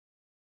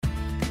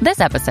This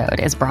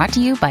episode is brought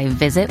to you by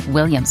Visit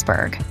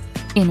Williamsburg.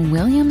 In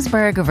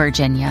Williamsburg,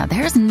 Virginia,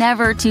 there's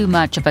never too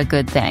much of a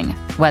good thing.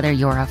 Whether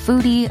you're a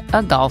foodie,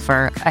 a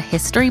golfer, a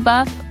history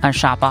buff, a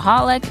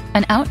shopaholic,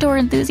 an outdoor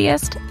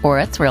enthusiast, or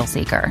a thrill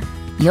seeker,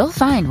 you'll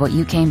find what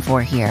you came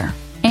for here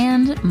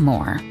and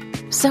more.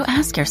 So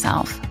ask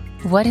yourself,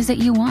 what is it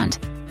you want?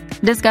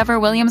 Discover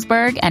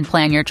Williamsburg and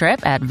plan your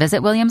trip at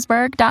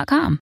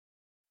visitwilliamsburg.com.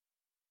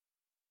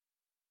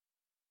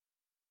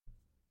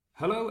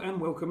 Hello and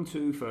welcome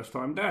to First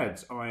Time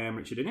Dads. I am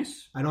Richard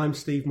Innes. And I'm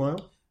Steve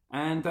Mile.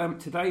 And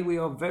today we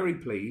are very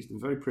pleased and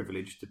very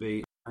privileged to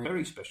be in a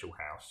very special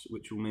house,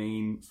 which will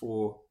mean,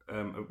 for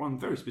one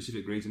very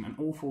specific reason, an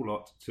awful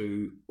lot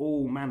to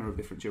all manner of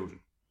different children.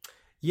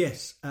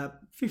 Yes,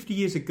 50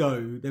 years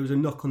ago, there was a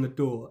knock on the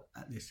door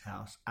at this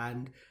house,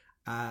 and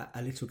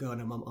a little girl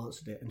and her mum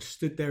answered it, and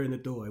stood there in the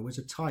door. It was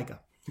a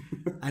tiger.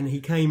 And he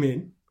came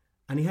in,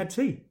 and he had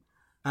tea.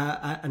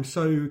 And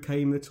so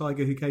came The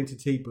Tiger Who Came to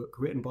Tea book,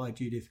 written by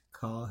Judith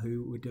Kerr,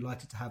 who we're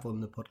delighted to have on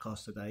the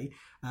podcast today.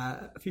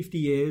 50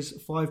 years,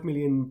 5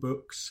 million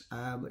books.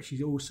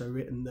 She's also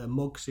written the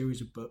Mog series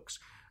of books,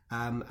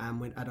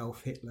 and When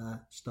Adolf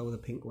Hitler Stole the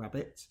Pink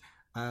Rabbit,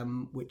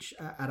 which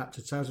add up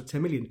to tales of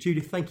 10 million.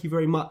 Judith, thank you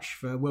very much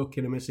for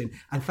welcoming us in.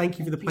 And thank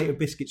you for the plate of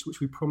biscuits, which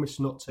we promised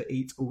not to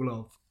eat all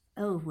of.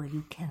 Oh, well,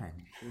 you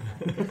can.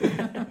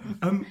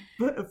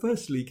 But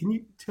firstly, can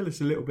you tell us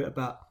a little bit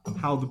about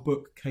how the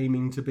book came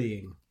into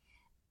being?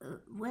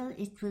 Well,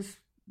 it was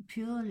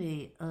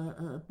purely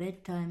a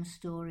bedtime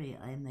story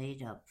I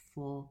made up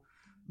for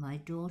my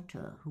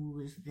daughter, who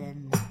was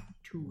then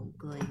 2,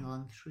 going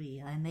on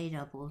 3. I made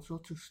up all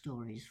sorts of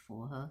stories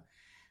for her,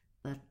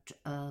 but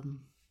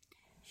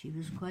she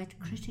was quite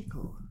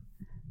critical,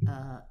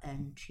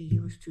 and she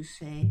used to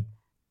say,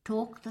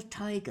 "Talk the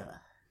tiger,"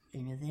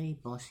 in a very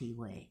bossy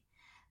way.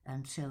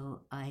 And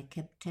so I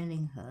kept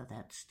telling her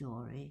that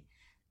story,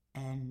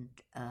 and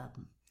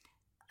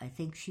I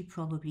think she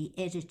probably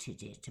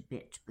edited it a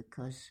bit,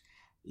 because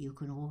you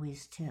can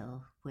always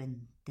tell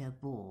when they're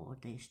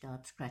bored, they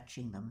start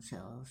scratching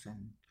themselves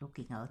and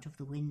looking out of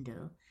the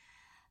window.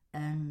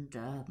 And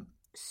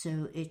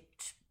so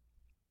it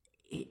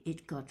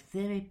got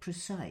very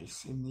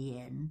precise in the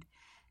end,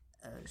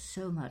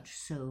 so much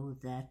so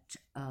that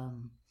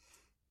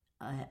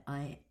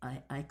I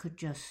could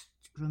just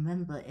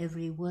remember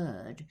every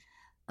word.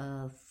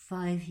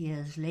 5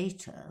 years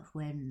later,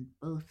 when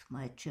both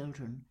my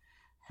children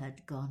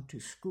had gone to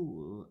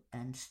school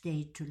and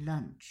stayed to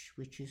lunch,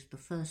 which is the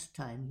first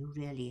time you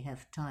really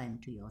have time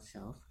to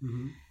yourself.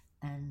 Mm-hmm.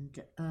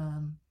 And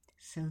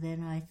so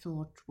then I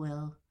thought,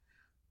 well,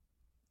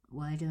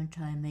 why don't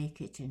I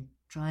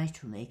try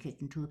to make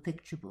it into a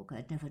picture book?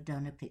 I'd never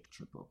done a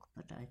picture book,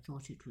 but I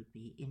thought it would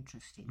be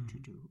interesting to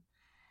do.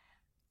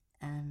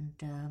 And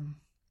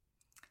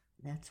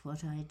that's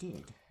what I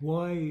did.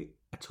 Why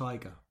a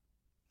tiger?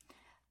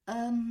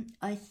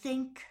 I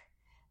think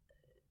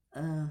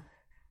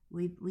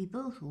we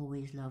both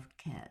always loved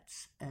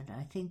cats, and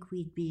I think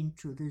we'd been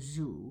to the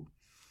zoo,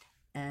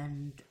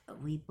 and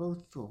we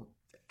both thought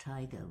the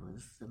tiger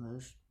was the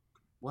most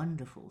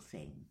wonderful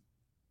thing.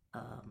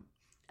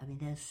 I mean,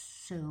 they're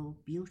so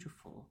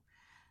beautiful,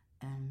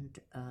 and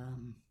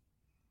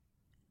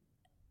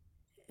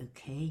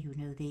okay, you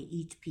know, they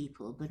eat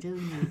people, but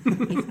only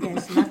if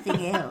there's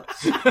nothing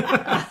else.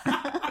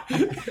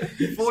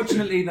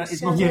 Fortunately, that is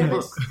so not in the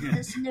book.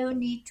 There's no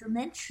need to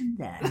mention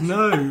that.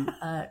 No.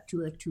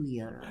 To a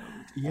 2-year-old.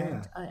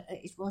 Yeah. And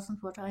it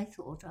wasn't what I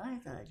thought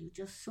either. You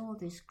just saw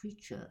this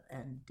creature,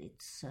 and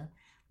it's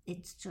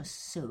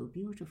just so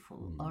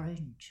beautiful,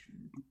 orange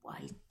and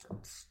white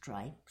and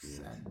stripes,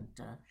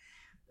 and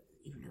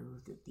you know,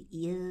 the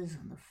ears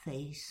and the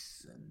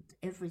face and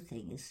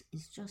everything is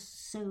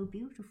just so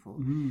beautiful.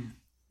 Mm.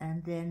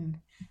 And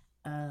then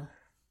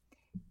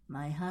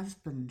my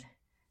husband,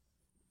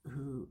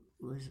 who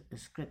was a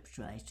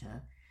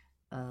scriptwriter,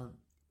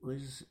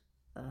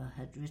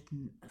 had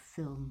written a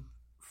film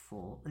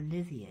for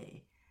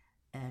Olivier,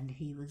 and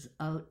he was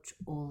out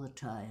all the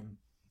time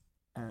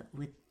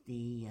with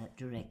the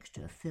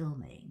director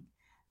filming,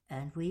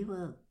 and we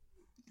were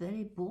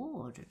very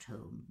bored at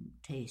home,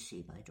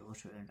 Tacy, my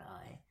daughter, and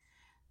I,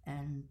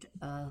 and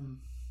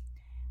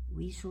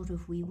we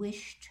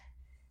wished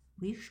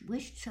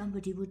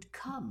somebody would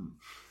come,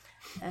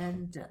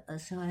 and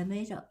so I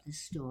made up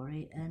this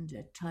story, and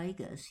a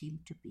tiger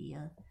seemed to be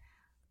a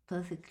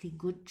perfectly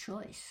good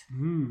choice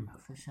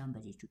for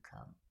somebody to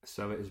come.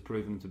 So it has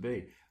proven to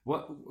be.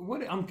 What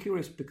I'm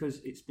curious,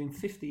 because it's been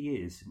 50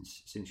 years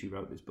since you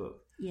wrote this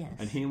book. Yes.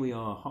 And here we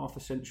are, half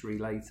a century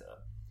later,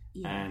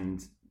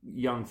 and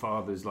young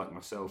fathers like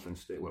myself and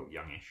Steve, well,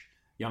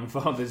 young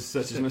fathers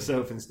such as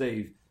myself and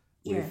Steve,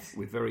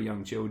 with very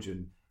young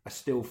children, are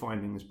still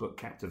finding this book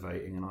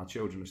captivating, and our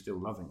children are still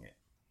loving it.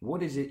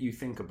 What is it you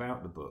think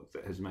about the book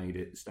that has made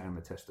it stand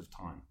the test of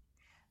time?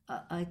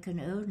 I can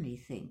only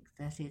think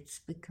that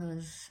it's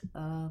because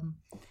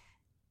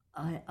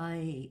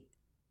I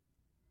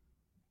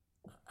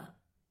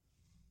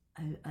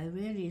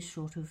really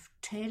sort of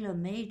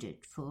tailor-made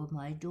it for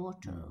my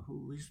daughter,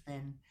 who was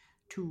then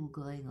 2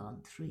 going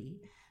on 3,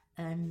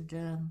 and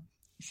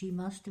she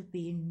must have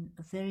been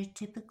a very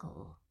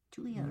typical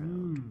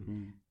 2-year-old.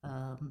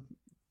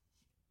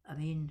 I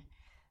mean,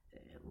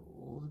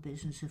 all the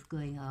business of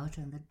going out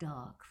in the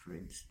dark, for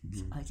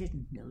instance. I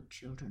didn't know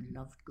children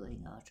loved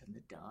going out in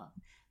the dark.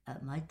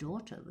 My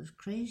daughter was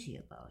crazy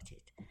about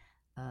it.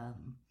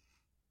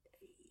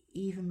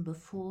 Even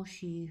before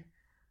she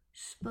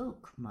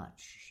spoke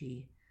much,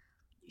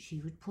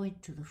 she would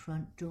point to the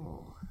front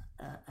door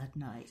at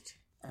night,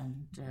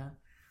 and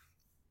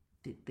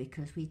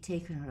because we'd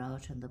taken her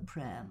out in the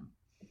pram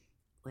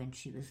when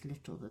she was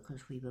little,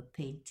 because we were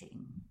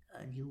painting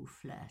a new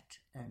flat,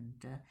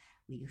 and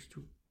we used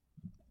to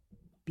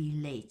be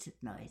late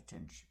at night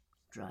and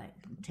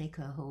drive and take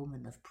her home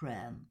in the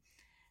pram,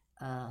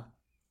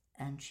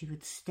 and she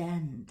would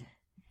stand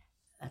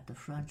at the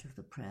front of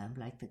the pram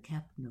like the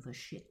captain of a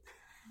ship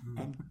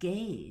and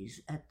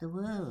gaze at the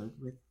world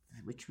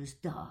which was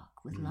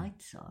dark with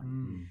lights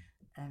on.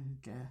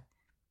 And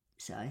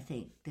so I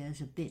think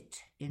there's a bit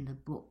in the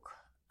book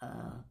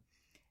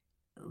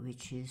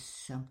which is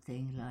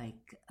something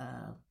like,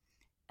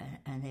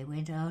 and they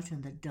went out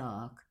in the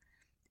dark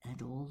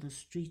and all the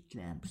street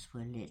lamps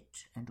were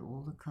lit and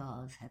all the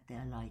cars had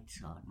their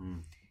lights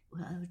on.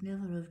 Well, I would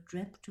never have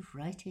dreamt of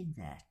writing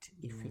that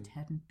if it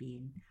hadn't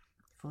been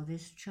for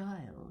this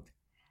child.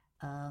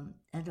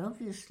 And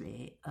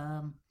obviously,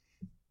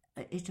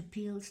 it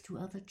appeals to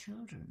other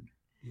children.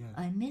 Yeah.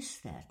 I miss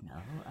that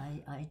now.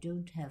 I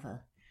don't have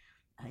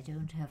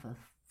a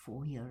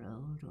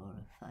 4-year-old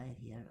or a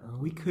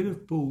 5-year-old. We could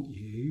have bought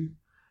you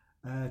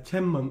a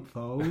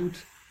 10-month-old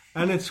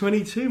and a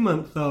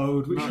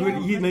 22-month-old, which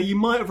you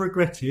might have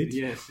regretted.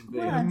 Yes, indeed.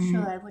 Well, I'm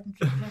sure I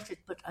wouldn't regret it,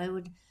 but I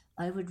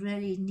would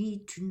really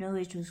need to know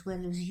it as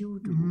well as you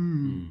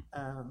do.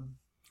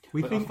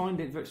 I find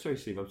it very, sorry,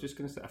 Steve. I was just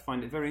going to say, I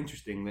find it very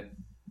interesting that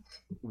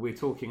we're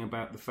talking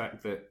about the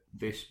fact that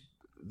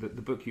that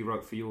the book you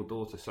wrote for your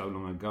daughter so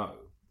long ago,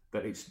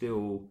 that it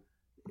still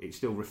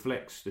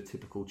reflects the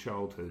typical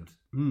childhood,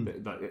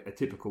 a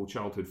typical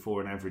childhood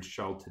for an average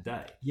child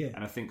today. Yeah.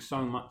 And I think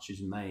so much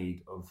is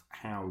made of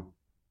how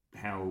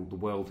the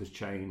world has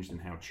changed and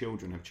how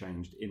children have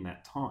changed in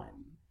that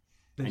time.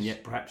 And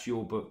yet perhaps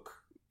your book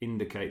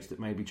indicates that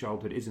maybe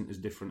childhood isn't as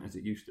different as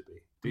it used to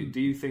be.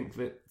 Do you think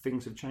that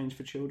things have changed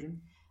for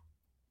children?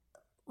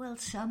 Well,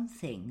 some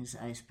things,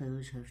 I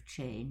suppose, have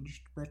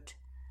changed, but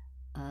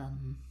I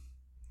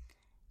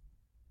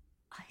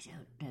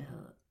don't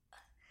know.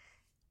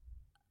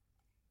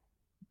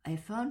 I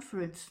found,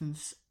 for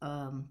instance,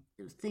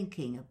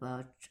 thinking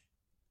about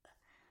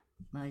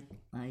my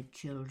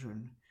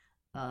children,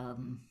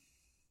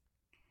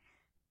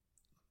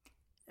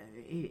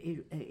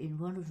 in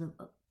one of them,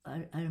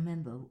 I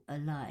remember a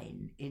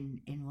line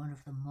in one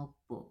of the Mogg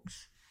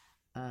books,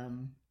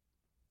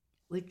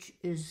 which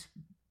is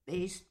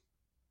based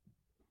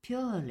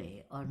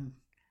purely on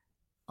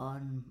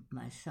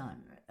my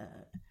son,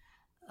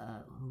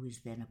 who is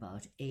then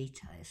about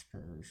 8, I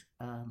suppose.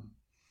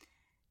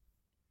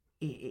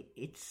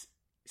 It's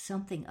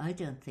something I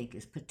don't think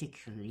is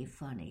particularly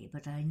funny,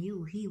 but I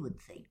knew he would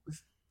think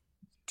was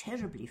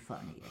terribly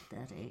funny at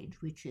that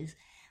age, which is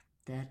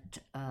that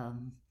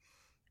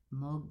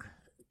Mogg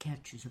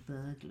catches a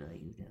burglar,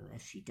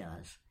 as she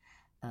does,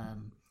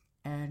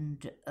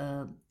 and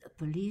a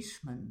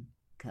policeman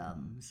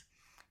comes,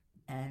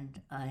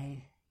 and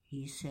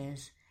he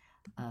says,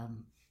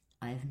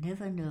 I've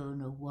never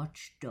known a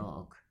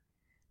watchdog.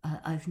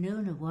 I've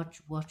known a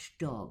watch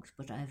dogs,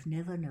 but I've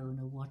never known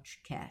a watch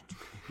cat.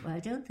 Well,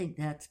 I don't think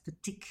that's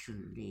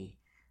particularly,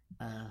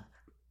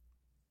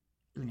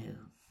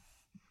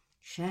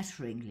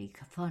 shatteringly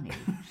funny.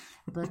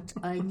 But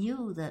I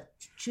knew that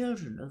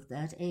children of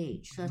that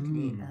age,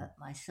 certainly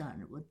my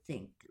son, would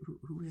think,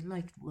 who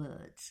liked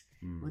words,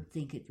 would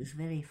think it was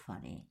very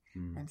funny.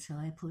 And so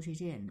I put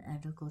it in.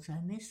 And of course, I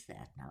miss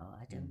that now.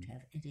 I don't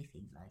have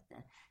anything like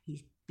that.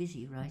 He's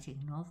busy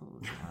writing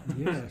novels now.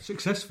 Yeah,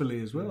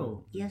 successfully as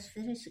well. Yes,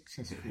 very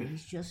successfully.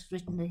 He's just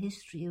written the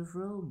history of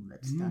Rome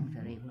that's done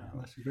very well.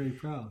 That's very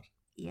proud.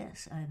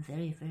 Yes, I'm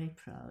very, very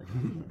proud of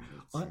him.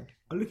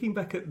 Looking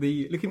at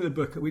the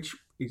book, which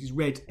is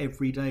read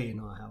every day in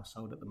our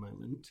household at the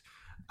moment,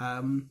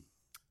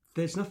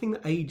 there's nothing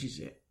that ages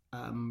it,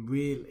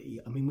 really.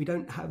 I mean, we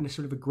don't have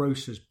necessarily a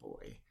grocer's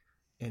boy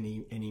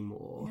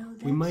anymore. No,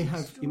 we may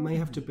have it may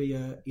have to be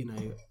an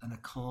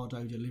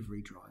Ocado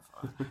delivery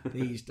driver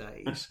these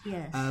days.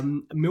 Yes.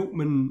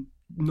 Milkman,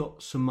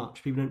 not so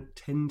much. People don't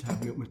tend to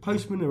have milkman.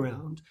 Postman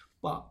around,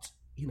 but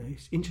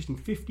it's interesting.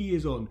 50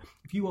 years on,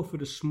 if you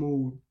offered a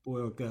small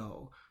boy or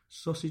girl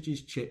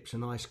sausages, chips,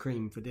 and ice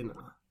cream for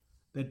dinner,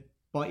 they'd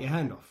bite your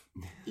hand off.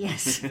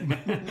 Yes.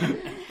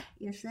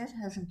 Yes, that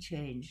hasn't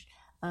changed.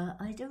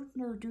 I don't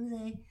know. Do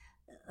they?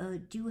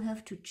 Do you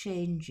have to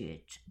change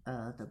it,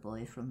 the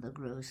boy from the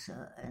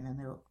grocer and the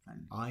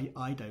milkman?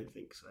 I don't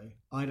think so.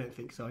 I don't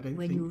think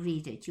when you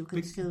read it, you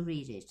can still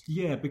read it.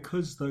 Yeah,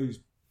 because those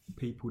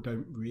people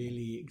don't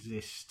really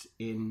exist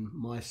in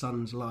my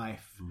son's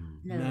life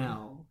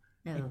now.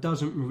 No. It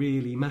doesn't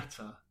really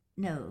matter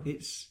No.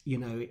 It's,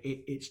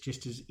 it's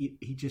just as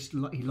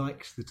he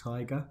likes the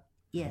tiger.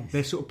 Yes.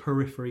 They're sort of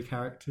periphery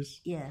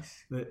characters.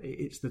 Yes.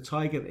 It's the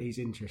tiger that he's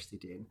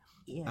interested in.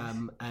 Yes.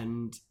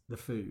 And the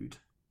food.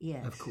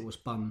 Yes. Of course,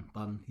 bun.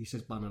 He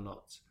says bun a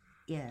lot.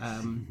 Yes.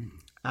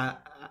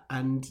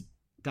 And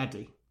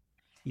Daddy.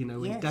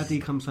 When Yes. Daddy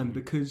comes home,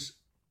 because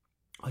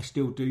I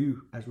still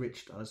do, as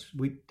Rich does,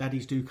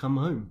 daddies do come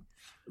home.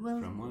 Well,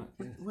 From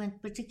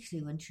work,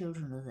 particularly when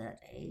children are that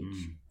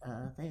age,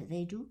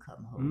 they do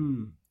come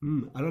home.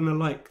 I don't know,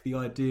 like the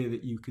idea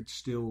that you could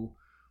still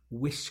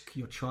whisk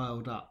your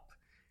child up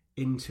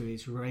into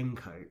his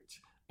raincoat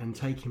and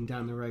take him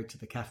down the road to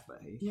the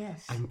cafe.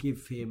 Yes. And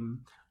give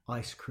him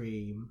ice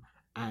cream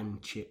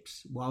and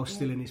chips while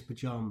still in his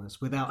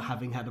pajamas without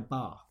having had a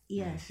bath.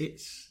 Yes.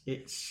 It's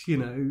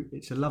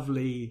it's a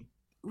lovely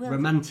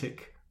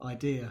romantic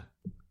idea.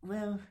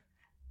 Well,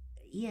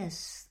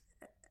 yes.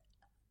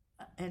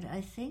 And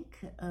I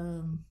think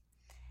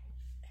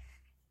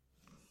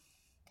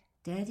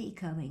Daddy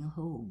coming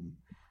home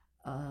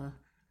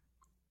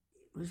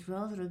was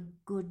rather a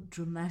good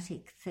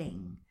dramatic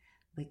thing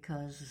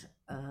because,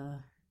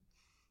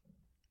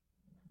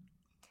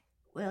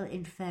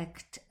 in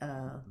fact,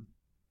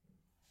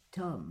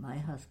 Tom, my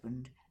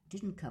husband,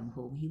 didn't come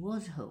home. He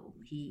was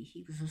home.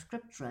 He was a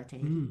scriptwriter.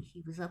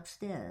 He was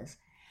upstairs.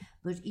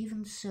 But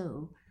even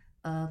so,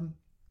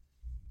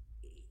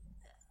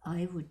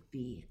 I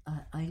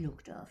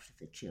looked after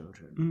the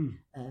children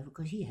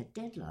because he had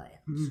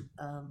deadlines.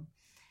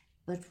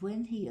 But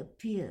when he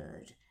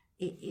appeared,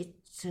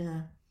 it's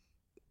a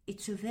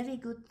very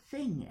good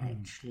thing,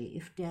 actually,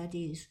 if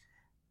daddies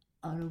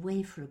are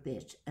away for a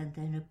bit and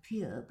then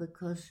appear,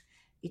 because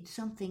it's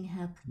something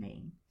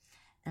happening.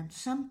 And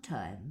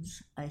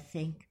sometimes I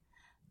think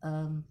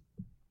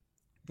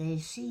they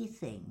see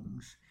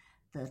things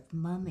that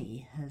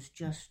Mummy has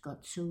just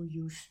got so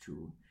used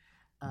to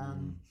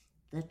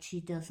that she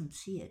doesn't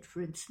see it.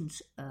 For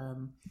instance,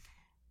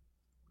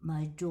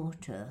 my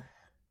daughter,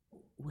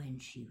 when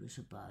she was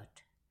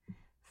about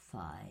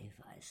 5,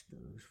 I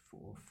suppose, 4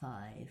 or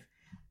 5,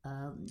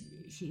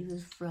 she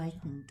was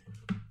frightened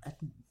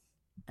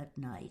at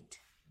night.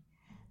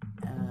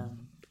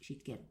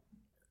 She'd get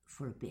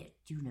for a bit,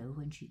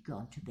 when she'd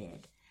gone to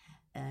bed,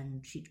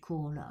 and she'd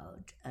call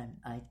out, and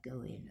I'd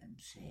go in and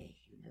say,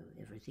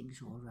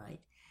 everything's all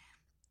right.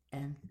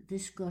 And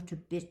this got a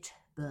bit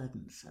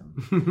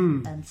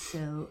burdensome. And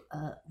so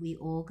we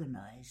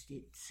organised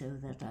it so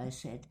that I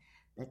said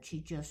that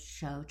she'd just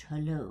shout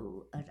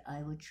hello, and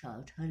I would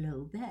shout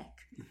hello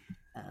back,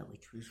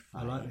 which was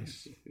fine. I like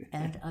this.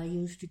 And I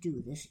used to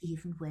do this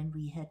even when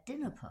we had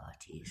dinner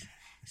parties.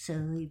 So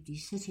we'd be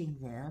sitting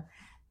there,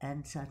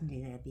 and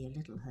suddenly there'd be a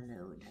little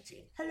hello, and I'd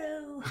say,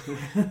 hello!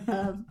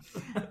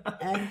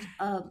 And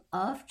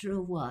after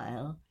a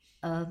while,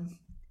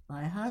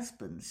 my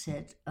husband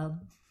said,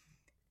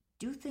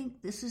 do you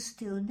think this is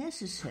still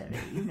necessary?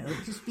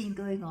 It has been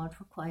going on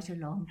for quite a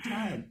long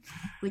time,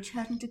 which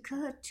hadn't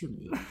occurred to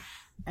me.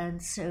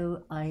 And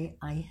so I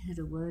had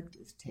a word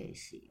with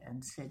Tacy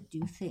and said, do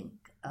you think,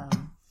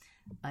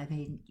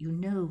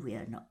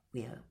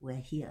 we're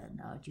here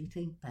now, do you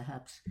think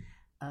perhaps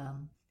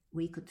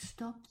we could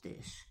stop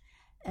this?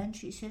 And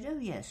she said, oh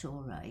yes,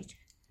 all right.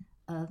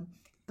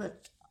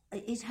 But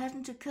it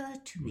hadn't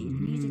occurred to me. It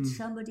needed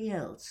somebody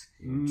else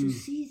to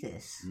see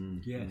this.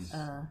 Yes.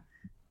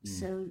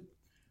 So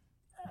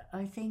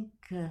I think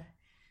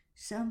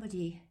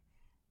somebody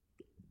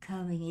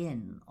coming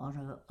in on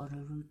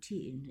a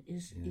routine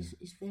is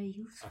very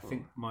useful. I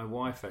think my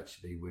wife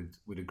actually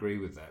would agree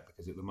with that,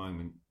 because at the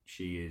moment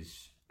she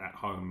is at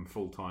home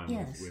full time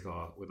with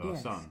our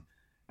son.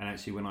 And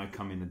actually, when I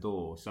come in the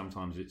door,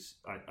 sometimes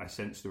I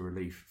sense the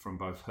relief from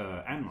both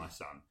her and my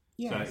son.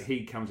 Yes. So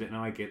he comes in,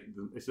 and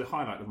it's the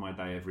highlight of my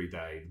day every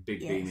day. The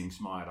big beaming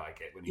smile I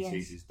get when he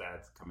sees his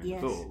dad come in the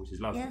door, which is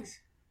lovely. Yes.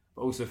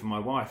 But also for my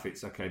wife,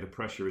 it's okay. The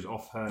pressure is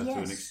off her to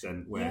an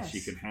extent where she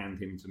can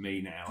hand him to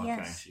me now,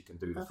 and she can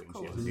do the things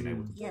she hasn't been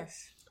able to do.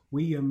 Yes.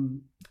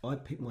 I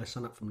pick my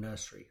son up from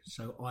nursery,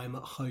 so I'm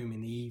at home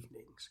in the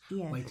evenings,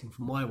 waiting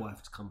for my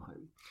wife to come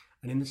home.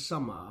 And in the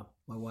summer,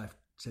 my wife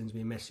sends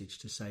me a message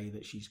to say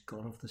that she's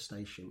gone off the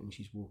station and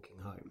she's walking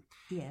home.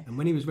 Yeah. And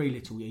when he was very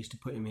little, we used to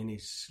put him in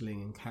his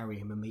sling and carry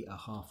him and meet her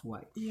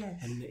halfway.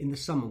 Yes. And in the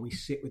summer, we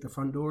sit with the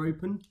front door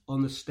open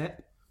on the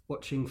step,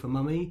 watching for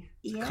Mummy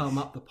to come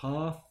up the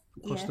path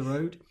across the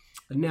road.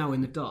 And now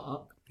in the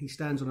dark, he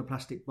stands on a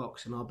plastic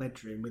box in our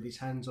bedroom with his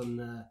hands on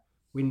the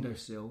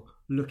windowsill,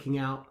 looking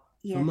out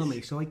for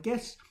Mummy. So I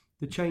guess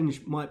the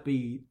change might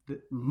be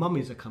that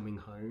Mummies are coming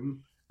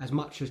home as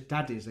much as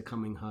daddies are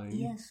coming home.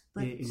 Yes,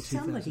 but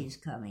somebody's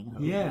coming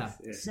home. Yeah.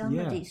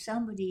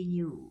 Somebody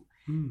new,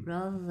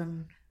 rather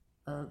than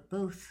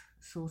both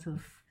sort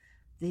of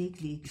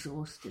vaguely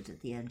exhausted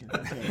at the end of the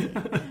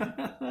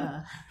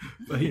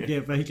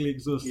day. Vaguely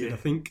exhausted. Yeah. I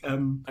think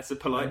that's a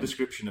polite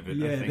description of it.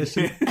 Yeah, I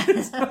think.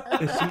 There's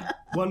some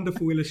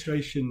wonderful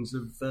illustrations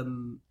of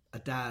a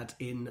dad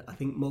in, I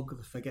think, Mog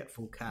the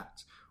Forgetful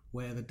Cat,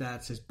 where the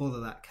dad says, "Bother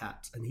that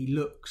cat," and he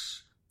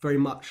looks very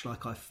much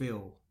like I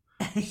feel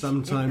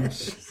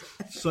sometimes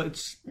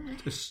shirt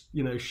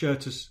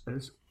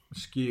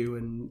askew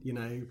and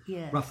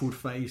ruffled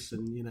face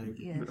and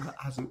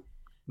hasn't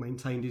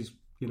maintained his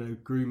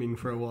grooming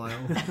for a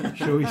while,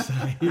 shall we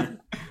say.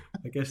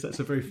 I guess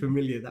that'd be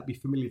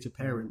familiar to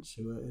parents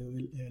who are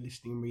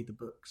listening and read the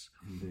books.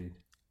 Indeed.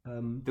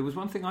 There was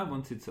one thing I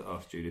wanted to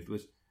ask Judith,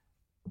 was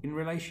in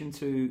relation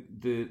to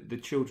the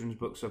children's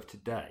books of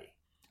today,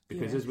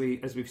 because as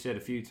we've said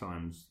a few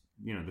times,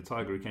 the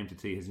Tiger Who Came to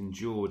Tea has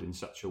endured in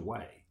such a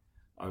way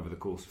over the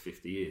course of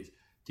 50 years.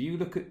 Do you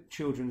look at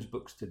children's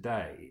books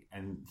today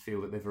and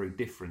feel that they're very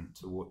different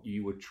to what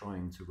you were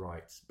trying to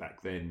write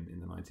back then in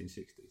the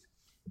 1960s?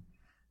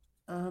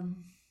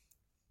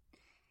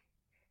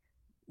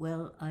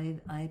 Well,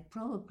 I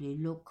probably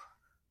look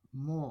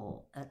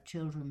more at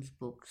children's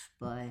books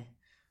by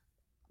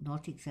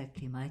not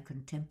exactly my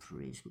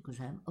contemporaries, because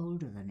I'm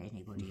older than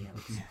anybody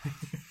else,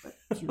 but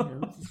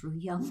sort of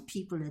young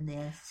people in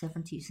their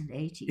 70s and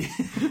 80s.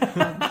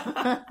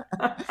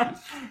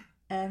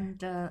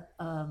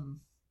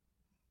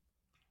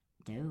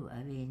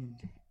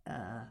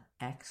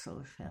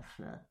 Axel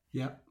Scheffler.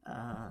 Yep.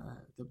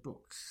 The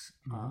books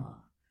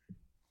are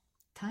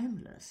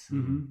timeless.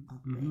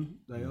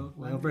 They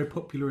are very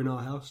popular in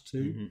our house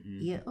too.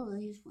 Yeah,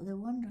 they're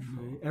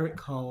wonderful. Eric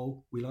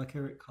Carle, we like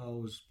Eric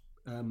Carle's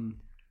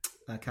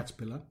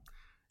Caterpillar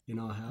in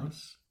our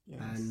house,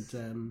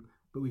 and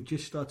but we've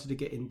just started to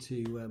get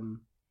into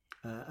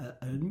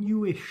a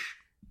newish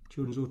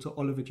children's author,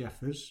 Oliver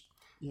Jeffers,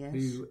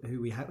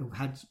 who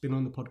had been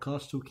on the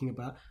podcast talking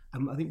about.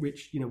 I think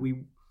Rich,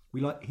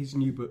 we like his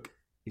new book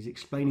is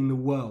explaining the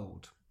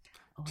world.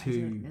 I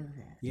don't know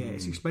that. Yeah,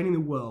 it's explaining the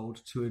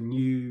world to a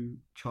new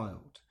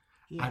child,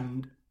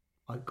 and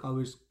I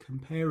was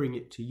comparing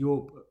it to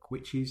your book,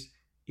 which is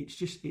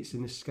it's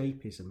an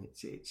escapism.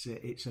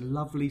 It's a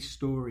lovely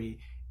story,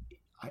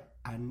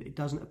 and it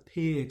doesn't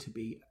appear to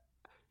be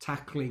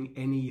tackling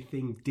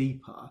anything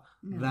deeper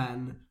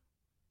than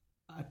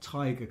a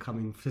tiger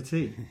coming for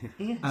tea.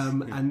 Yes.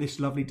 And this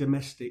lovely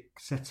domestic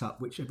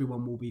setup, which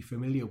everyone will be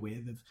familiar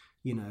with, of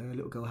a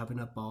little girl having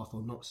a bath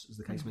or not, as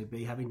the case may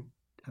be, having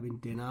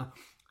dinner,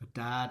 a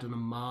dad and a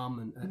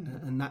mum,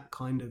 and that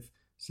kind of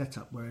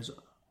setup. Whereas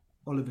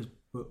Oliver's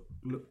book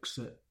looks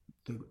at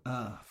the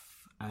earth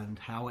and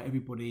how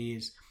everybody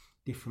is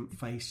different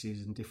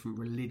faces and different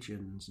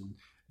religions, and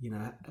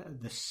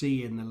the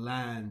sea and the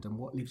land, and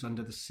what lives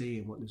under the sea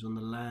and what lives on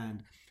the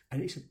land.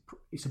 And it's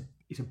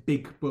a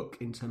big book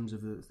in terms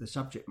of the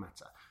subject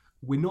matter.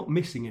 We're not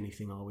missing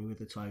anything, are we, with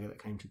The Tiger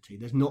That Came to Tea?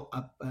 There's not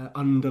a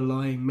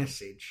underlying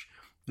message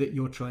that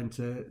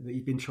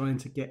you've been trying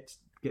to get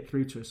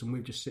through to us, and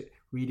we're just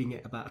reading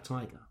it about a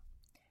tiger.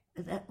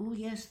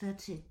 Yes,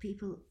 that's it.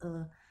 People,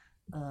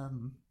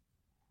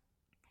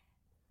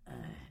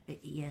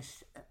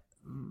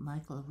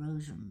 Michael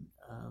Rosen,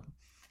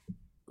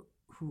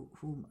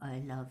 whom I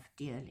love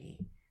dearly,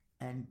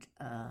 and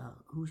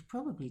who's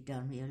probably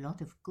done me a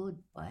lot of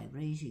good by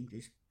raising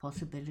this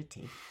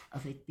possibility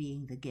of it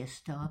being the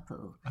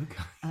Gestapo.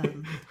 Okay.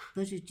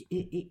 But it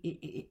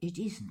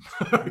isn't.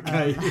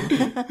 Okay.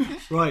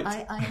 Right.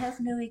 I have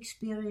no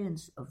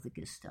experience of the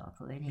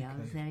Gestapo anyhow.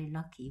 I was very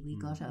lucky. We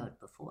got out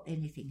before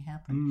anything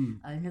happened.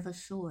 I never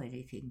saw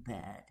anything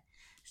bad.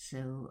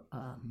 So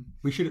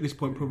we should at this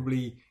point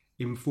probably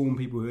inform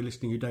people who are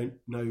listening who don't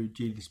know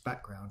Judith's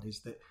background,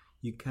 is that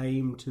you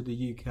came to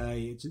the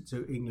UK,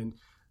 to England,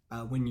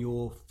 when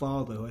your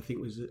father, who I think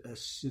was a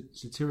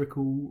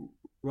satirical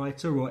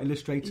writer or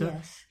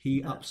illustrator,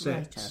 he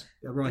upset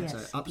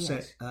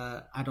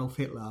Adolf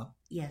Hitler,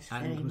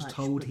 and was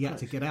told he had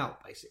to get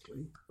out,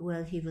 basically.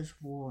 Well, he was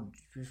warned.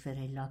 It was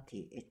very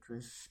lucky. It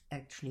was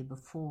actually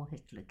before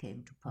Hitler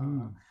came to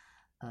power,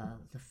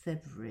 the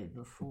February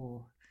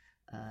before.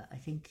 I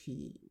think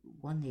he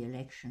won the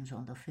elections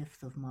on the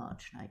 5th of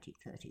March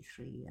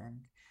 1933,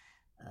 and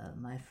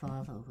my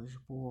father was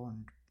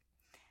warned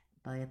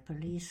by a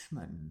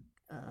policeman.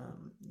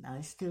 I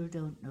still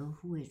don't know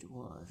who it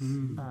was,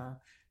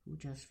 who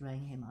just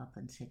rang him up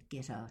and said,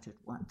 "Get out at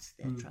once.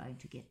 They're trying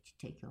to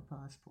take your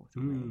passport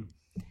away."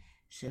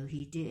 So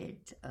he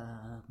did,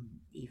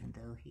 even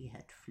though he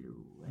had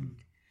flu,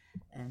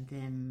 and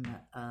then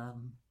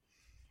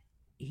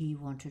he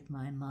wanted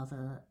my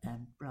mother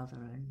and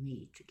brother and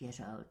me to get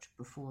out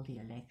before the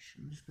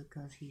elections,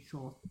 because he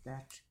thought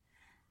that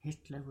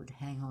Hitler would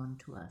hang on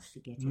to us to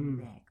get him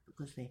back,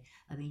 because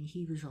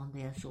he was on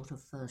their sort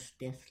of first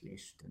death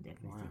list and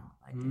everything,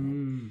 my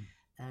dad.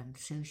 And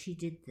so she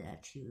did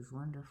that. She was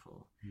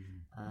wonderful.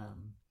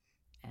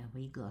 And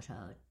we got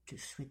out to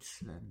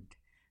Switzerland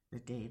the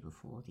day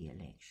before the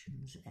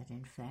elections, and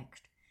in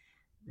fact,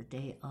 the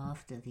day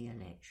after the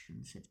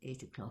elections, at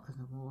 8 o'clock in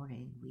the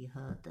morning, we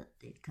heard that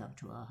they'd come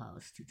to our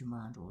house to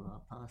demand all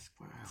our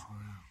passports.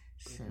 Wow.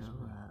 So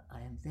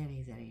I am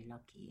very, very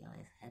lucky.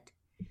 I've had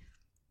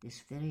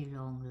this very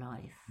long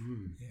life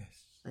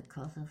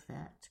because of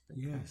that.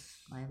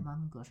 Because my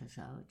mum got us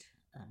out,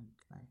 and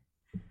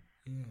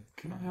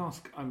Can I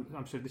ask?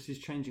 I'm sorry. This is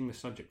changing the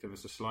subject ever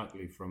so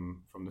slightly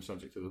from the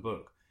subject of the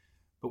book.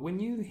 But when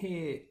you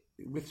hear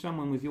with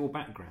someone with your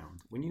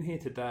background, when you hear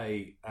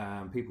today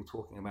people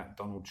talking about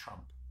Donald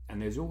Trump,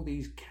 and there's all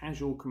these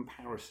casual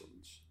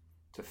comparisons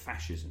to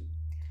fascism,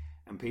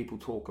 and people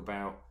talk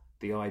about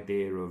the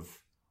idea of,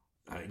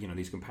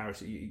 these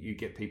comparisons, you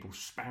get people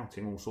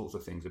spouting all sorts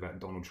of things about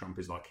Donald Trump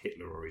is like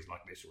Hitler, or he's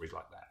like this, or he's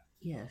like that.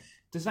 Yes.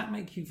 Does that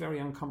make you very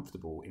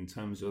uncomfortable in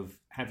terms of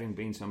having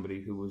been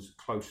somebody who was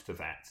close to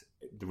that,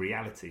 the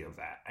reality of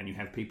that, and you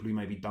have people who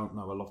maybe don't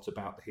know a lot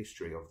about the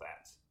history of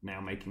that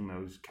now making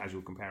those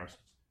casual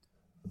comparisons?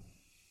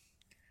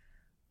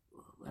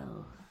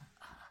 Well,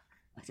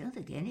 I don't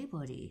think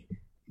anybody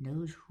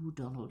knows who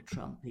Donald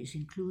Trump is,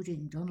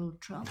 including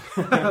Donald Trump.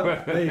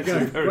 There you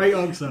go. Great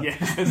answer.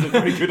 Yes, that's a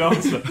very good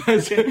answer.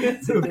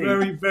 That's a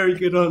very, very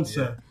good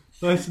answer.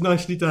 Yeah.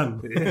 Nicely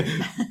done.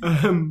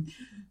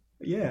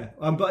 Yeah.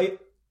 But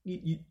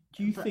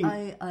do you think...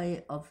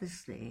 I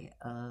obviously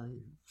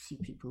see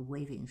people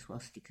waving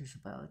swastikas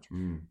about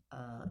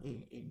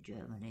in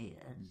Germany,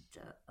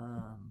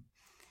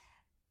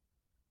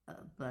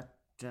 but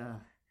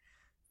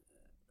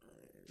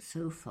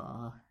so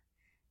far,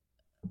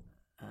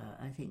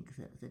 I think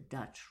that the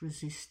Dutch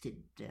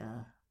resisted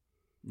their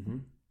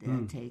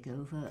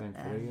takeover, and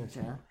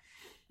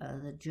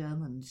the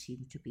Germans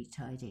seem to be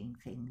tidying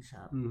things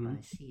up. I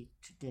see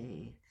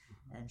today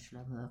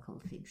Angela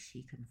Merkel thinks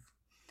she can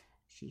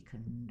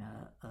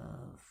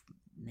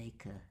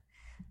make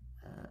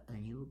a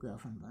new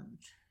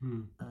government.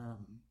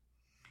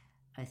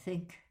 I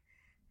think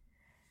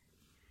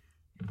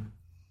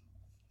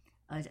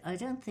I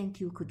don't think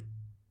you could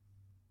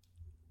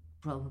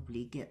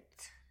probably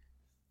get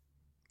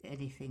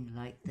anything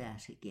like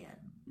that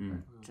again.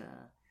 But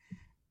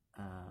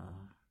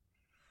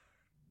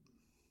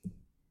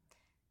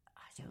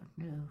I don't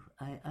know.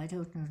 I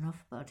don't know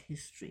enough about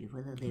history,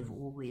 whether they've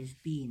always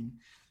been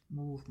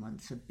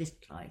movements a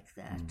bit like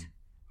that.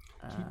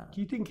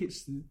 Do you think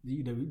it's,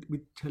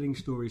 with telling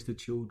stories to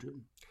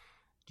children,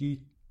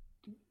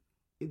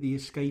 the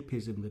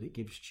escapism that it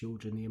gives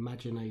children, the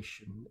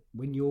imagination,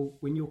 when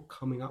you're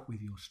coming up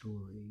with your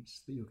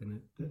stories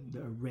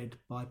that are read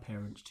by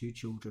parents to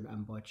children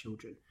and by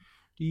children,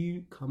 do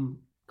you come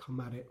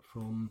at it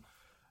from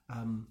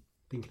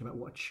thinking about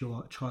what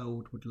a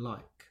child would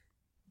like?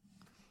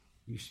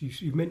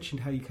 You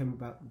mentioned how you came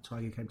about The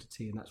Tiger Came to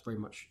Tea, and that's very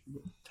much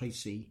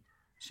Tacy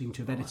seemed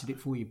to have edited it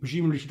for you.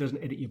 Presumably she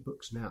doesn't edit your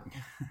books now.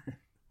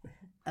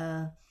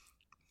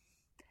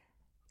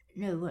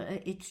 No, well,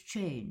 it's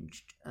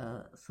changed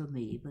for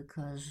me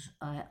because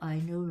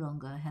I no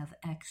longer have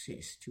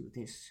access to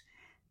this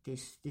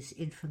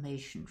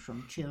information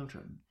from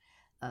children.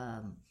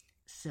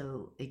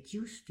 So it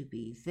used to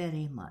be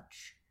very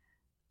much,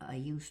 I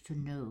used to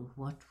know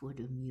what would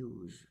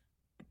amuse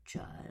a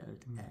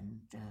child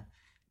and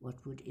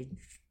what would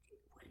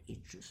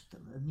interest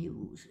them.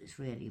 Amuse is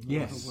really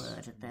more the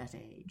word at that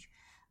age.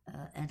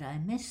 And I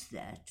miss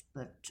that,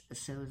 but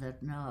so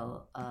that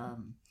now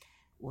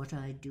what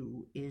I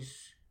do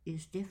is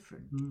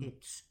different.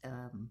 It's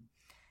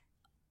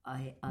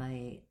I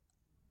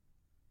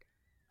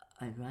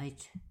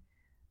write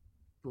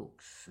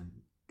books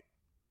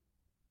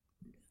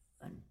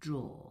and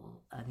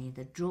draw. I mean,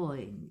 the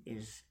drawing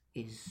is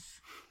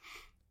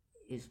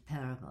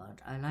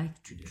paramount. I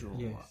like to draw.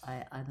 Yes.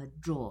 I'm a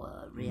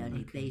drawer,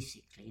 really,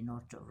 basically,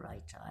 not a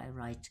writer. I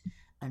write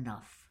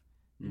enough,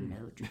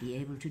 to be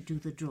able to do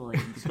the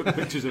drawings. Put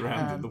pictures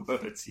around in the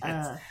words,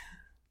 yes.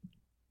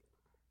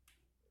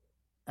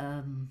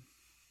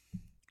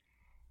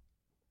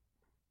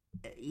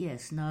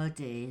 Yes,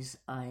 nowadays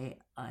I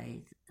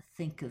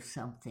think of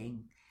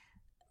something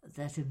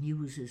that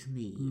amuses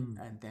me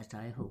and that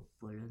I hope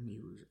will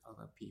amuse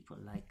other people,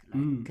 like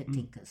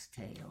Katinka's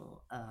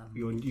Tale.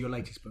 Your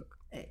latest book.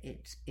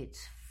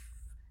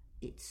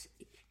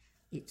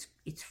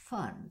 It's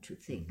fun to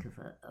think of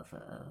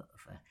a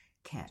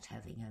cat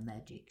having a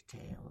magic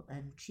tail,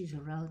 and she's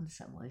around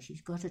somewhere.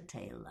 She's got a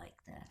tail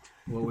like that.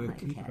 Well, we'll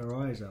keep our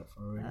eyes out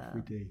for her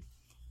every day.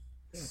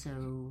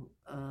 So,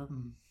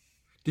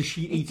 does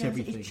she eat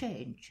everything? It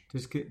change.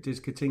 Does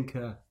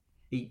Katinka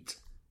eat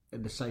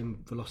at the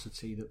same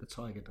velocity that the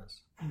tiger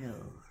does? No,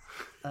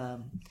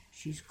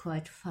 she's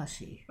quite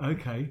fussy.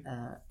 Okay,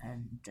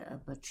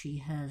 but she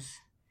has.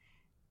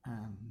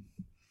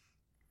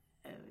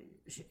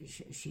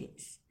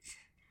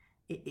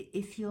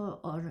 If you're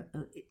on,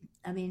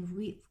 I mean,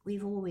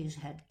 we've always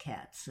had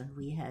cats, and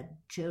we had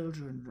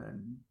children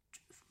and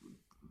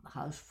a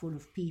house full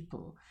of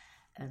people,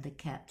 and the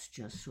cats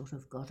just sort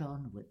of got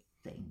on with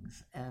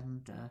things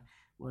and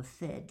were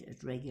fed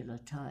at regular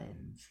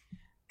times,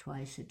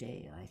 twice a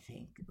day, I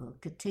think. Well,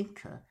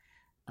 Katinka,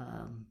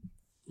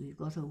 we've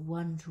got a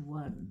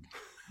one-to-one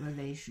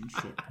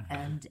relationship,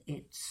 and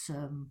it's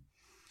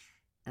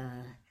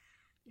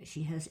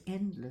she has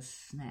endless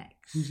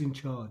snacks. Who's in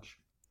charge?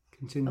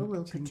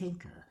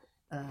 Katinka.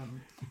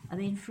 I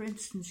mean, for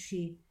instance,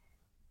 she.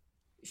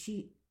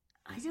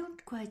 I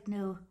don't quite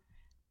know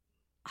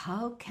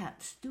how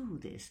cats do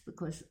this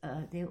because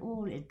they're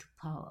all into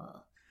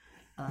power.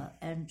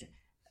 And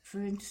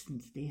for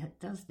instance, they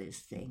does this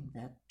thing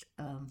that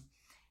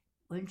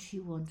when she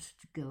wants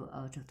to go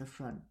out of the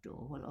front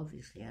door, well,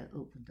 obviously I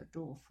open the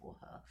door for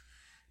her,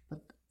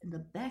 but the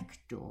back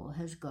door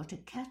has got a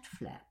cat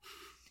flap,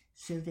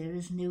 so there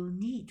is no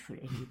need for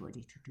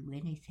anybody to do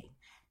anything.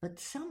 But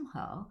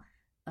somehow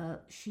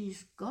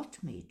she's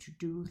got me to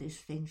do this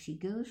thing. She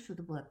goes to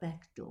the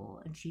back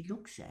door and she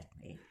looks at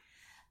me,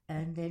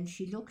 and then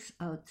she looks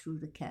out through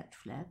the cat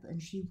flap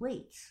and she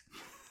waits.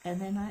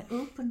 And then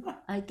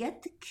I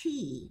get the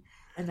key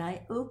and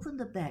I open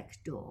the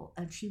back door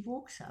and she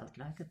walks out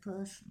like a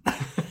person.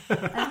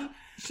 I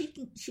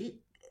mean,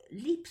 she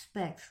leaps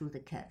back through the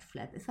cat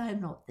flap. If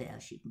I'm not there,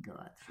 she can go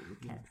out through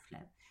the cat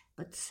flap.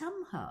 But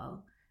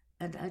somehow,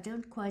 and I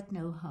don't quite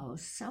know how,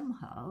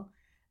 somehow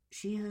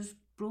she has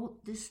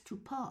brought this to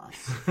pass.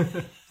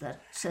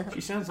 That she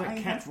sounds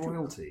like cat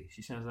royalty.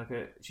 She sounds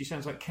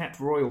like cat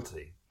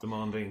royalty,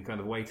 demanding, kind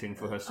of waiting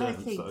for her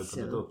servants to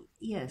open the door.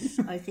 Yes,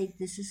 I think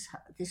this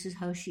is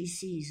how she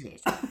sees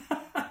it.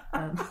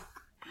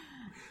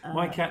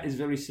 My cat is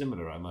very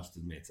similar, I must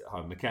admit, at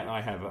home. The cat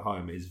I have at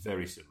home is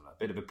very similar. A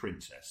bit of a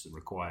princess and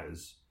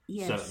requires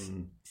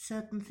certain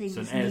things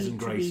certain airs need and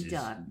graces. To be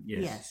done.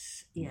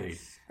 Yes.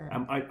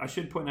 I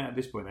should point out at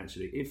this point,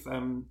 actually,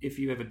 if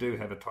you ever do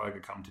have a tiger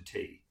come to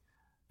tea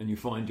and you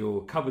find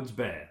your cupboards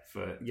bare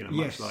for,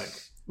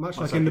 much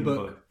like in the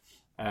book,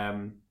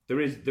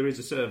 there is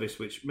a service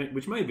which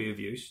may be of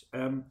use.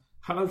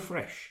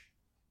 HelloFresh,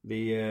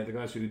 the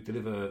guys who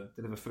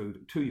deliver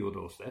food to your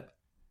doorstep.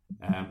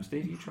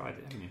 Steve, you tried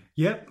it, haven't you?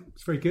 Yep,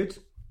 it's very good.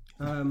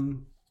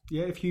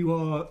 If you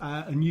are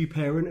a new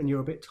parent and you're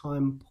a bit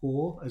time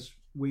poor, as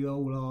we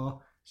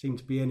all seem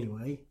to be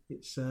anyway,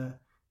 it's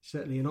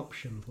certainly an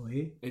option for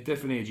you. It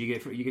definitely is. You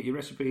get your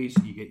recipes,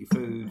 you get your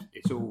food.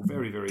 It's all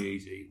very, very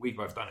easy. We've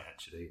both done it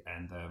actually,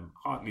 and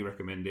heartily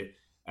recommend it.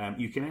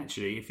 You can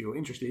actually, if you're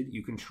interested,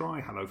 you can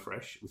try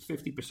HelloFresh with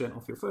 50%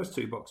 off your first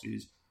 2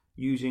 boxes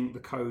using the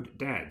code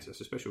DADS. That's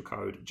a special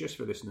code just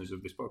for listeners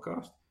of this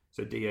podcast.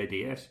 So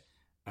DADS.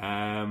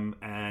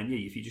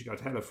 If you just go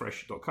to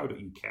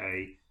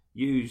hellofresh.co.uk,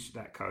 use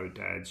that code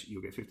DADS,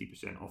 you'll get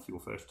 50% off your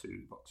first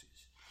 2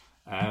 boxes.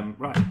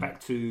 Right, back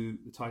to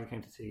The Tiger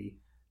Came to Tea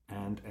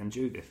and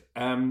Judith.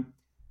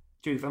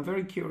 Judith, I'm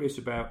very curious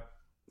about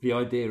the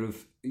idea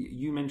of,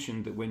 you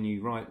mentioned that when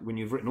you've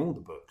written all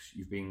the books,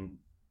 you've been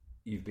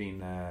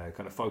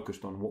kind of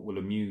focused on what will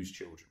amuse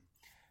children.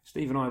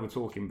 Steve and I were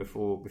talking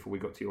before we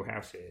got to your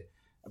house here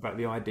about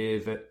the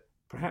idea that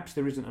perhaps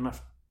there isn't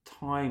enough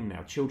time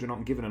now. Children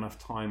aren't given enough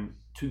time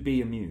to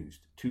be amused,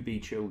 to be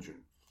children.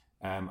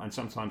 And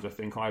sometimes I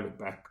think I look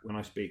back when I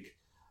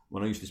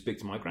used to speak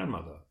to my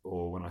grandmother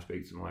or when I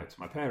speak to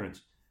my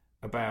parents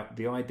about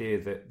the idea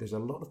that there's a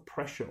lot of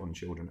pressure on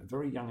children at a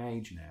very young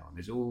age now. And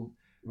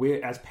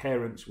as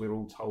parents, we're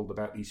all told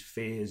about these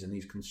fears and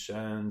these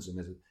concerns, and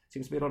there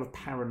seems to be a lot of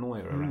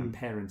paranoia around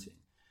parenting.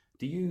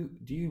 Do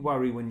you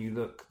worry when you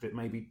look that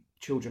maybe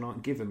children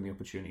aren't given the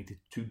opportunity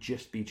to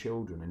just be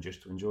children and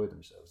just to enjoy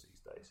themselves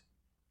these days?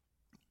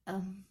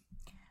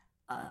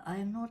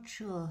 I'm not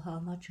sure how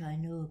much I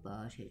know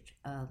about it.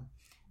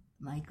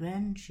 My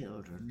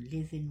grandchildren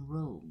live in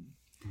Rome,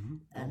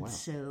 and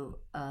so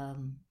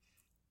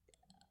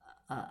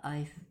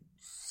I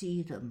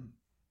see them.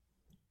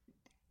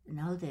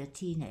 Now they're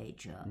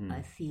teenager.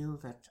 I feel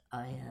that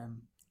I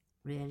am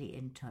really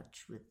in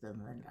touch with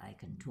them and I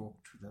can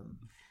talk to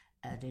them,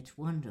 and it's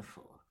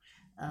wonderful.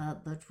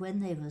 But when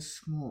they were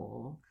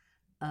small,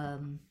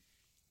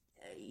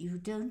 you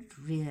don't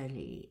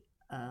really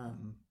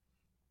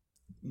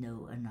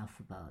know enough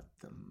about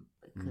them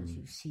because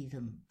you see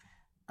them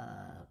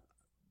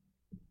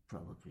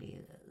probably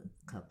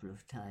a couple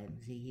of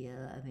times a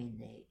year. I mean,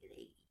 they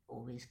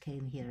always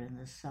came here in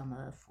the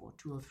summer for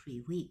 2 or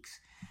 3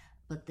 weeks,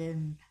 but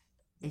then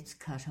it's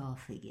cut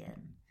off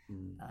again.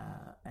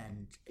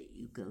 And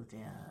you go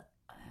there.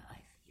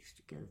 I used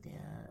to go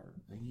there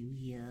the New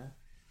Year.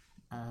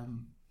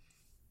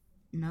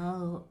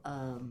 Now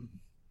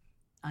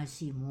I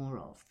see more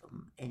of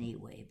them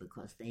anyway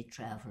because they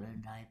travel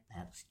and I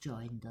perhaps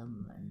join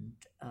them, and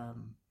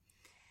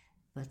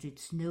but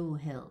it's no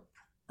help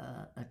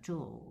at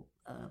all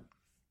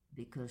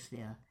because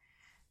they're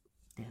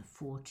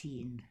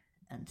 14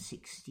 and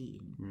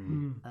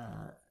 16.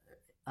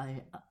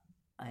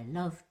 I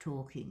love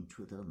talking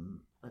to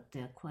them, but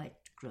they're quite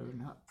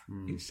grown up.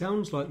 It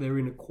sounds like they're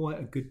in quite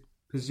a good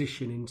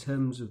position in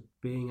terms of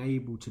being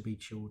able to be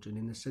children,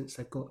 in the sense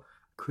they've got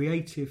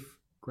creative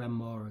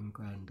grandma and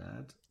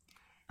granddad.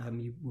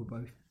 You will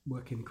both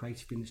work in the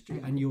creative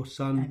industry, and your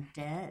son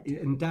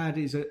and dad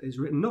is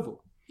written a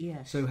novel.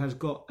 Yes, so has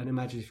got an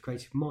imaginative,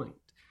 creative mind.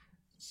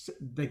 So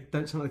they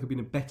don't sound like they've been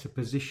in a better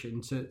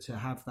position to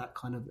have that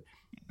kind of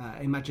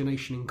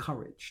imagination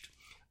encouraged.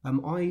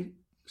 I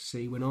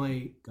see when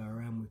I go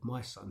around with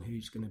my son,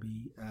 who's going to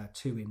be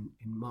 2 in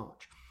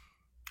March,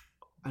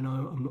 and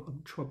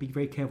I'm trying to be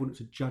very careful not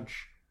to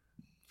judge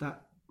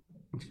that.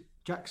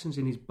 Jackson's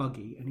in his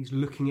buggy and he's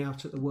looking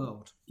out at the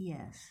world.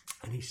 Yes.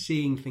 And he's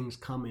seeing things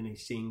coming.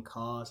 He's seeing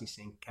cars, he's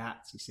seeing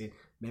cats, he's seeing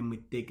men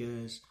with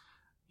diggers.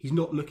 He's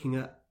not looking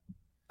at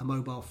a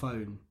mobile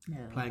phone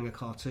playing a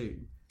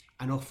cartoon.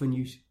 And often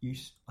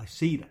I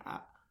see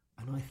that,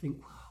 and I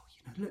think, wow,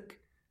 look,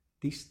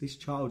 this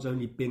child's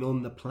only been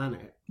on the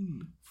planet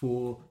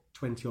for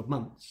 20 odd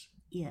months.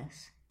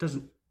 Yes.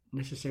 Doesn't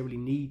necessarily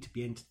need to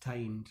be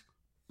entertained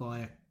by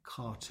a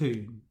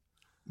cartoon.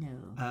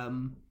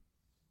 No.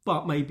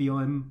 But maybe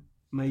I'm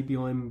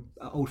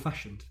old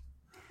fashioned.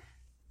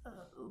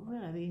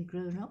 Well, I mean,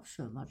 grown-ups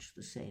are much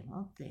the same,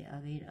 aren't they?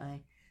 I mean,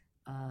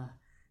 I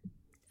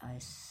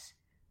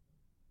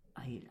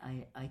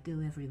go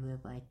everywhere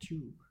by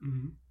tube,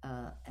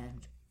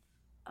 and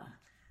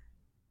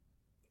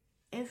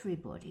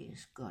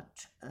everybody's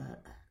got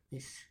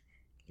this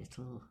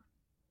little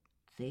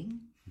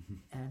thing,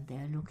 and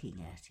they're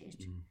looking at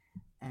it,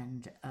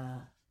 and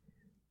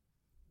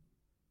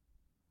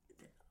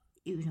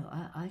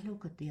I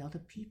look at the other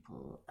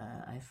people.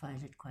 I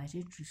find it quite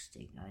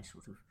interesting. I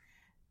sort of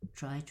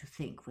try to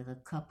think whether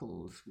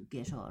couples who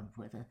get on,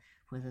 whether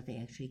they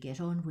actually get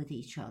on with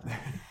each other,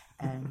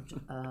 and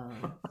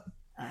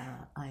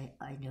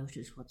I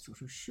notice what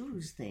sort of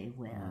shoes they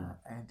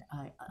wear, and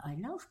I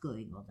love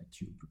going on the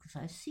tube because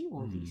I see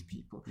all these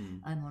people.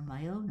 I'm on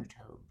my own at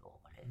home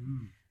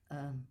normally.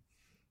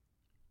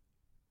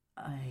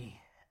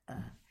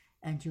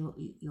 And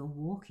you're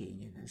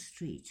walking in the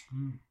street,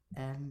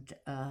 and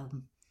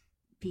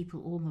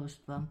people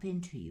almost bump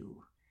into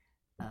you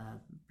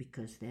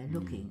because they're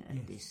looking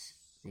at this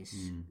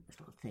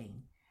little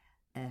thing,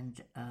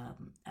 and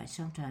I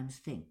sometimes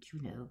think,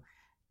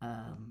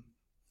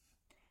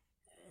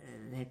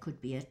 there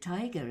could be a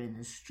tiger in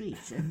the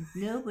street, and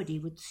nobody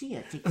would see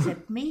it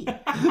except me.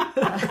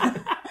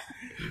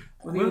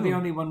 Well, you're the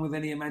only one with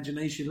any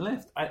imagination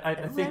left. I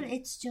think. Well,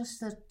 it's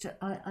just that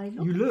I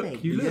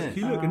look. You look.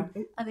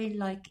 I mean,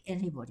 like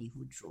anybody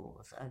who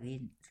draws. I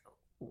mean,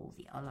 all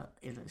the other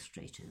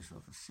illustrators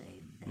are the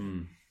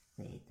same.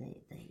 They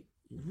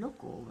you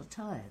look all the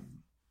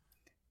time,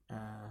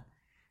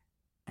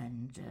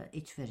 and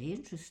it's very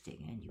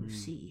interesting, and you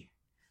see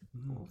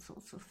all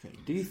sorts of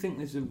things. Do you think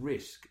there's a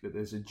risk that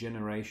there's a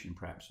generation,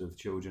 perhaps, of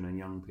children and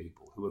young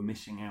people who are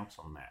missing out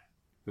on that?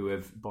 Who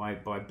have,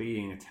 by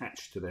being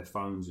attached to their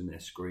phones and their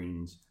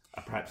screens,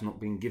 are perhaps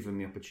not being given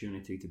the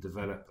opportunity to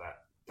develop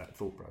that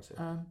thought process?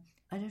 I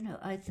don't know.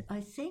 I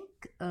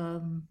think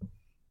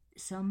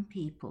some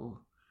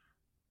people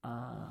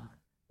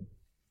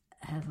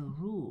have a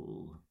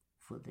rule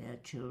for their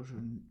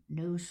children: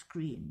 no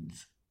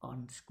screens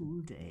on school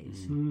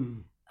days,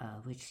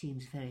 which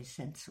seems very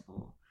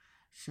sensible,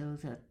 so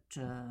that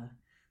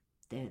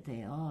they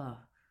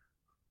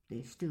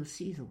still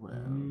see the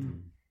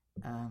world.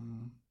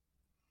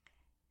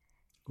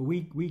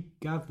 We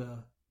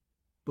gather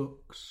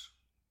books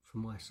for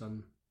my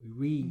son. We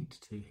read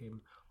to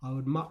him. I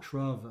would much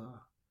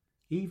rather,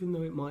 even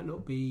though it might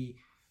not be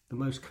the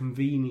most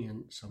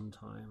convenient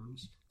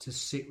sometimes, to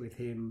sit with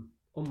him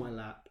on my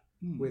lap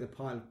with a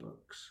pile of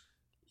books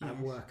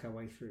and work our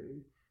way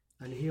through.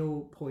 And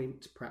he'll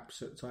point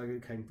perhaps at Tiger Who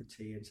Came for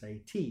Tea and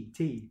say,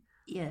 tea.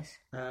 Yes.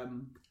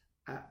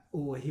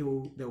 Or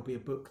there'll be a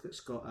book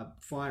that's got a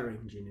fire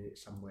engine in it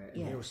somewhere,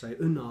 and he'll say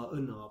Unnar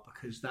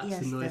because that's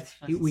the noise.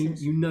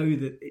 You know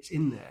that it's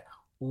in there.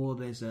 Or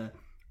there's a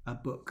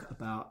book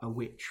about a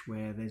witch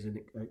where there's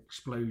an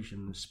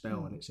explosion, a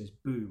spell, and it says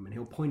boom, and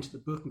he'll point at the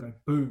book and go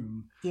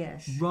boom.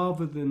 Yes.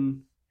 Rather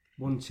than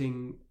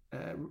wanting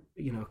a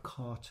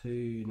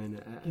cartoon,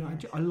 and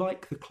I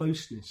like the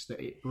closeness that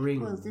it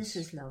brings. Well, this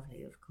is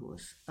lovely, of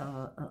course.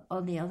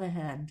 On the other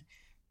hand,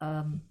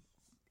 I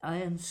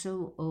am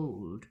so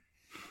old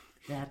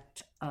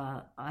that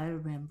I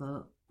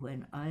remember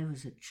when I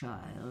was a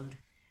child,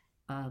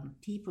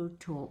 people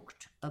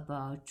talked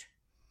about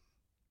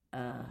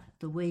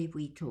the way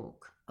we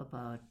talk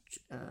about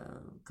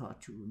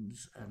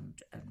cartoons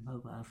and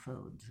mobile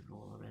phones and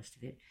all the rest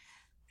of it.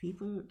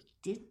 People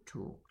did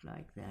talk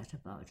like that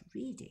about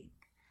reading.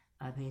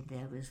 I mean,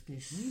 there was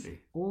this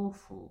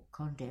awful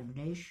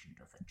condemnation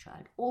of a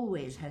child.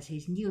 Always has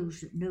his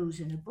nose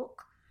in a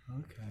book.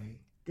 Okay.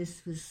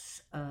 This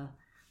was...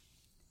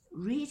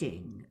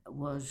 reading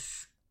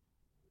was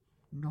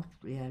not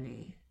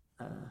really,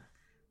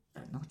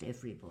 not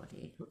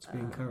everybody. Not to be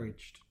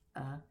encouraged.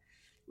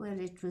 Well,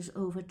 it was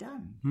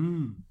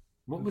overdone.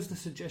 What was the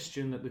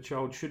suggestion that the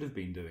child should have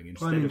been doing instead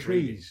climbing of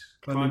trees?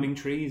 Climbing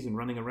trees and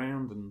running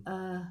around? And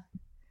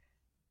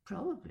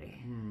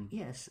Probably,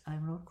 yes.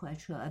 I'm not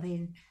quite sure. I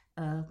mean,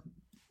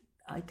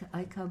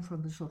 I come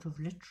from a sort of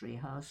literary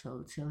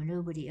household, so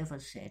nobody ever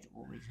said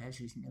always has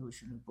his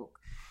nose in a book.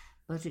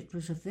 But it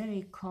was a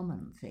very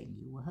common thing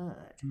you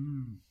heard.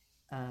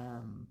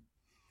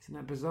 Isn't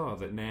that bizarre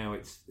that now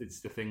it's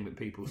the thing that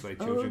people say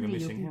children are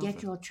missing you out can get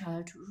on? your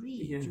child to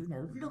read,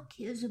 Look,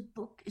 here's a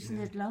book, isn't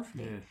it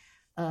lovely?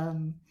 Yeah.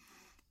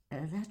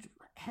 That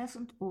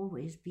hasn't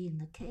always been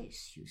the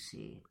case, you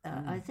see.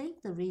 I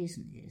think the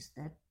reason is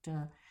that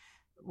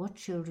what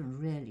children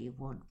really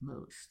want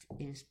most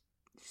is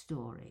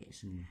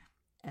stories.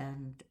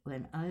 And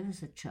when I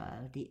was a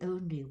child, the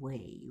only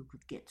way you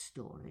could get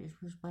stories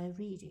was by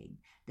reading.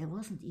 There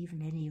wasn't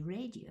even any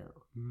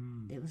radio.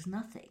 There was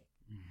nothing.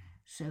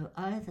 So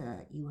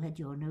either you had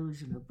your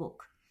nose in a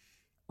book,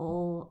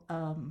 or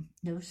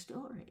no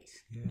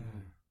stories. Yeah.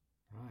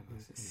 Right.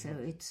 That's it. So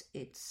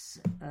it's.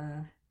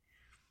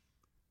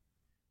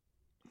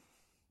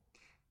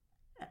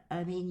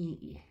 I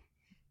mean,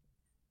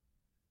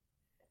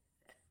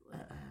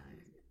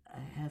 I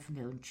have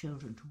known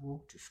children to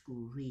walk to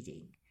school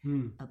reading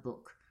a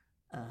book,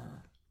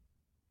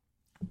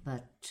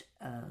 but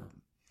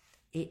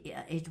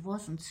it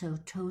wasn't so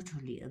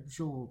totally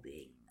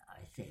absorbing,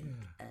 I think,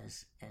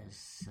 as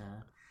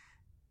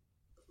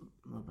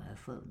mobile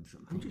phones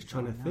and I'm things just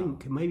trying to are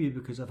think. now. Maybe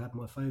because I've had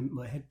my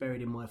head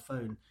buried in my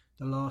phone.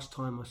 The last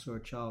time I saw a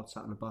child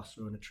sat on a bus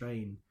or on a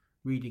train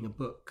reading a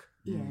book,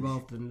 Yes.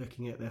 rather than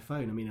looking at their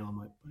phone. I mean, I'm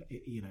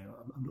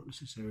not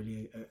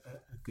necessarily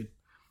a good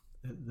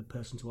the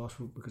person to ask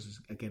for, because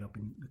again, I've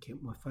been looking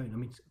at my phone. I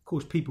mean, of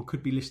course, people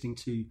could be listening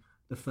to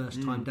the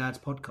First Time Dads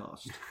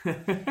podcast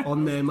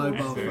on their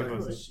mobile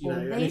phones. You know,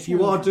 and if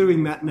you are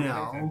doing that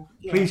now,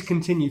 please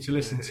continue to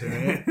listen to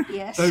it.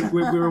 Yes.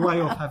 We're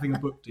way off having a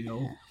book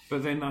deal.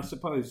 But then I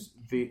suppose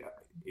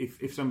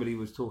if somebody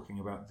was talking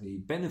about the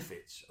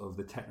benefits of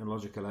the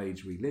technological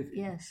age we live in,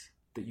 Yes.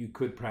 that you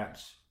could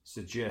perhaps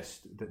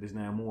suggest that there's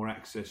now more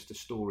access to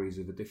stories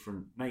of a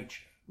different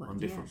nature on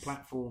different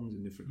platforms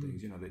and different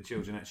things. You know, that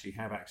children actually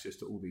have access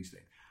to all these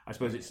things. I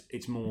suppose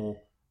it's more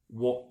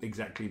what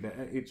exactly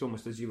it's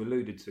almost, as you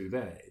alluded to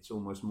there, it's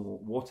almost more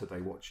what are they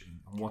watching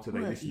and what are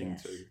they listening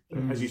to.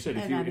 As you said,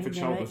 if a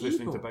child was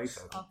listening to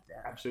Beethoven,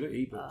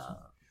 absolutely ebooks.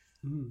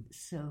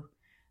 So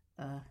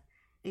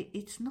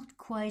it's not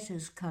quite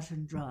as cut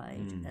and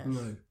dried as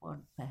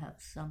one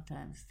perhaps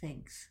sometimes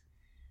thinks.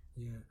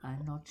 Yeah.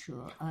 I'm not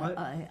sure.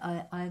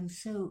 I'm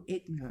so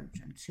ignorant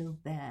and so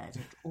bad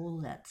at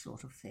all that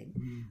sort of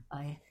thing.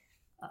 I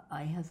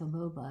have a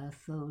mobile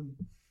phone,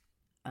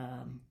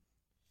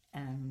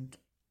 and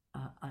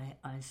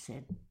I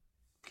said,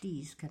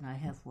 please, can I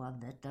have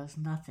one that does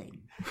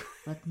nothing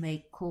but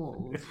make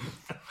calls?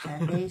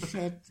 And they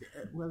said,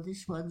 well,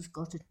 this one's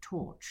got a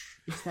torch.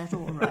 Is that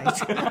all right?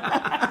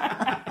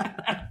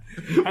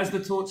 Has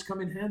the torch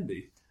come in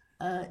handy?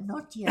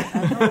 Not yet.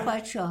 I'm not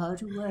quite sure how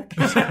to work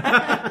it.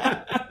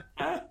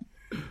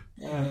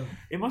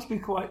 It must be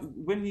quite,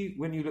 when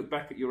you look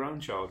back at your own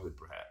childhood,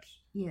 perhaps.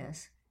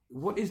 Yes.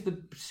 What is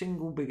the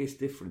single biggest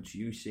difference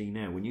you see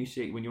now when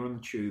you're on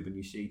the tube and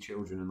you see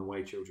children and the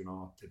way children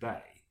are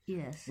today?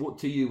 Yes. What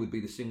to you would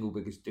be the single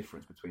biggest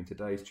difference between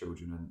today's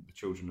children and the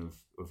children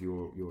of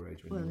your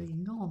age? Well, the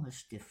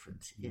enormous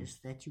difference is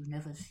that you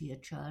never see a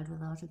child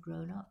without a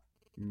grown-up.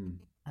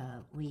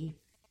 We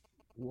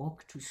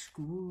walked to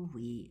school.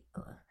 We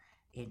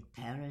in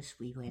Paris,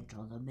 we went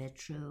on the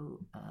metro.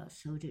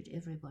 So did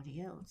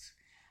everybody else.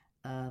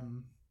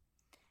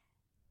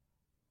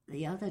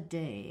 The other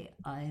day,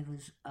 I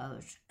was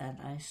out and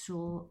I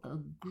saw a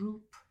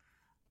group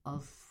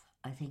of,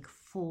 I think,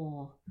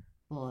 4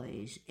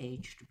 boys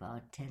aged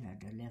about 10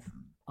 and 11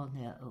 on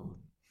their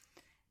own.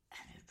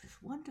 And it was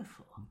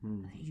wonderful.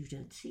 You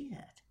don't see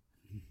that.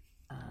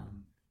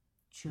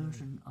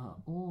 Children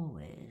are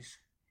always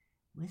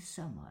with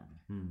someone.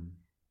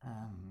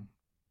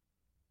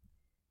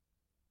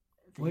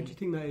 Why do you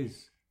think that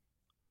is?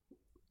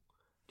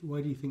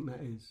 Why do you think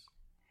that is?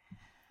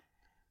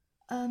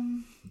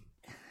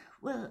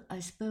 Well, I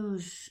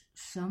suppose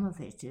some of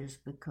it is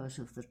because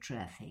of the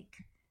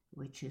traffic,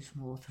 which is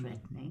more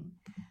threatening.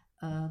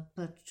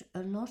 But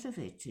a lot of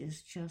it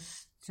is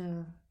just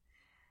the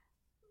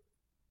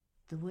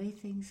way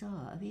things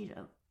are. I mean,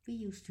 we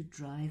used to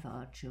drive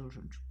our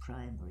children to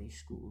primary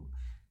school.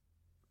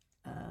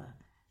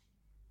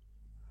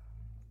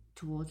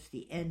 Towards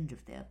the end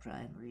of their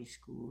primary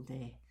school,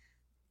 they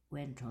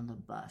went on the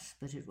bus,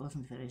 but it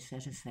wasn't very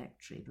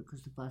satisfactory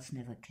because the bus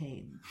never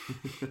came,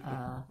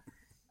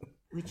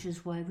 which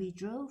is why we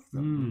drove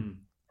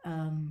them.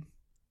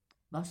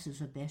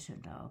 Buses are better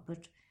now,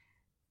 but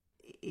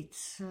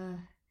it's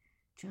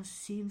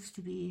just seems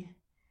to be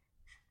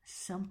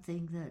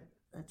something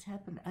that's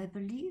happened. I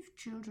believe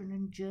children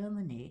in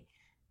Germany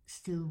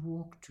still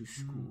walk to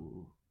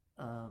school.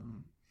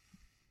 Do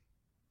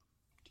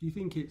you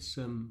think it's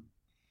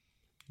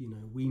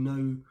we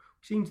know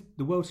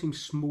the world seems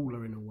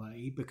smaller in a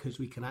way because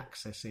we can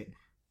access it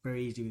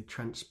very easily with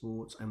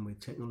transport and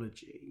with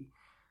technology,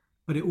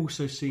 but it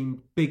also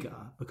seemed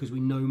bigger because we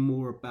know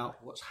more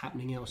about what's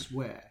happening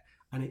elsewhere.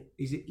 And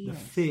is it the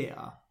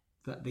fear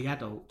that the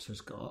adult has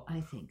got,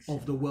 I think so,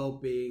 of the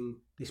world being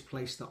this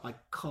place that I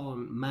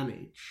can't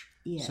manage,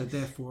 so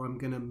therefore I'm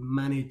going to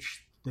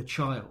manage the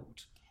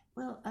child?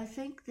 Well, I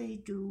think they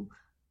do.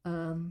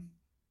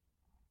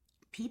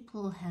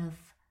 People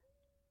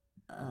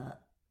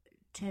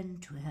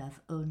tend to have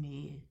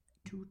only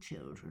 2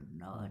 children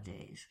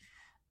nowadays.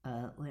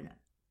 When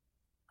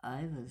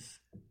I was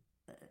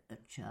a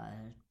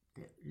child,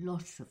 there were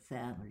lots of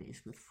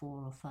families with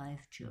 4 or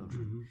 5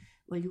 children.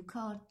 Well, you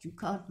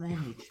can't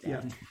manage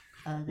that.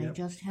 They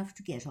just have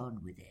to get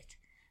on with it.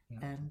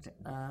 And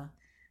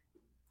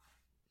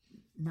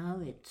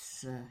now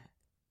it's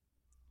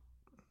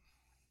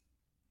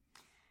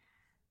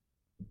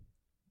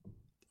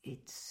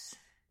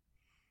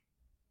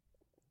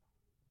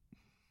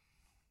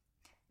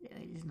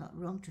is not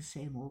wrong to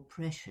say more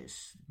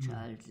precious. The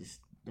child is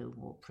no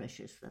more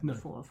precious than the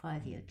 4 or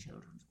 5 year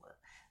children's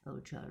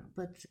old child,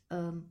 but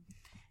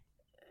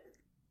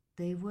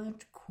they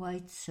weren't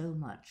quite so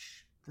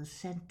much the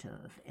centre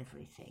of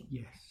everything.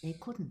 Yes, they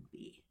couldn't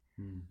be.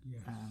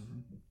 Yes.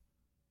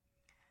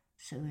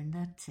 So in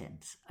that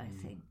sense, I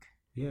think.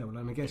 Yeah, well,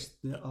 and I guess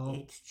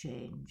it's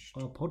changed.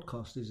 Our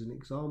podcast is an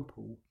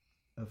example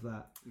of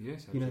that.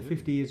 Yes, absolutely.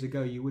 50 years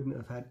ago, you wouldn't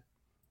have had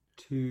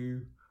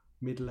 2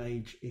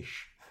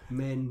 middle-aged-ish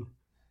men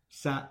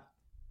sat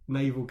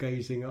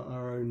navel-gazing at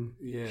our own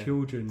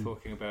children,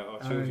 talking about our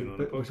children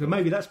on a podcast. So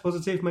maybe that's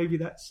positive. Maybe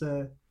that's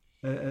a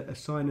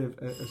sign of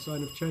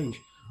change.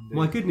 Indeed.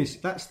 My goodness,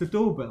 that's the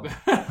doorbell.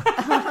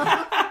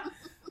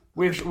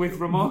 With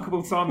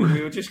remarkable timing,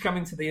 we were just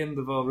coming to the end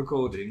of our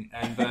recording,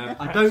 and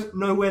I don't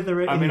know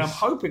whether it is. I mean, I'm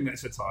hoping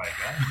that's a tiger,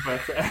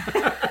 but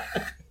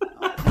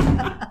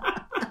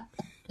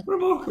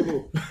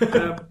remarkable.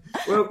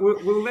 Well,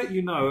 we'll let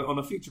you know on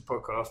a future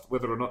podcast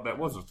whether or not that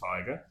was a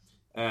tiger.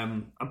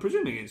 I'm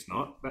presuming it's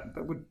not.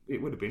 It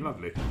would have been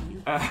lovely.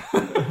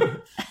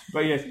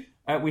 But yes,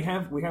 we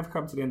have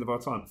come to the end of our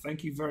time.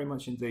 Thank you very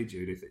much indeed,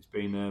 Judith. It's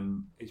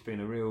been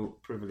a real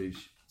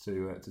privilege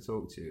to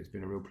talk to you. It's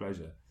been a real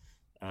pleasure.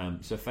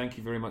 So thank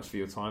you very much for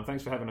your time.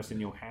 Thanks for having us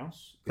in your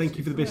house. Thank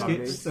you for the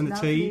biscuits and the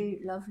tea.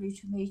 Lovely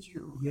to meet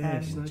you.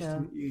 Yes, nice to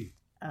meet you.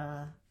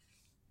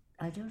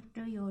 I don't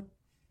know your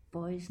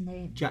boy's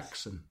name.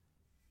 Jackson.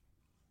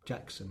 My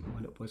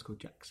little boy's called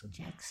Jackson.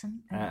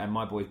 Jackson? And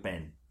my boy's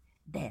Ben.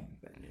 Ben.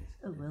 Yes.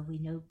 Oh, well, we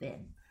know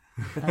Ben.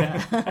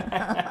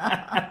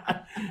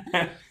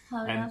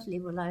 How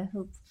lovely. Well,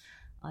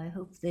 I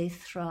hope they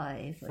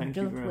thrive and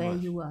don't wear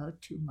you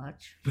out too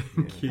much.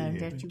 And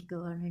that you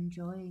go on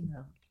enjoying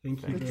them.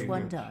 Thank you. Which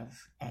one does,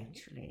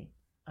 actually.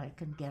 I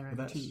can guarantee.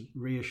 Well, that's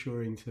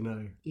reassuring to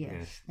know.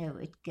 Yes. No,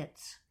 it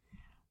gets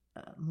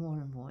more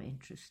and more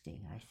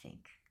interesting, I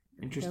think.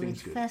 Interesting. So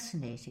it's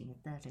fascinating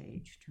at that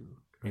age too.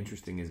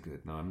 Interesting is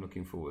good. No, I'm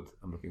looking forward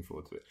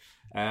to it.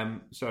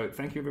 So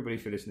thank you everybody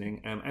for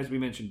listening. As we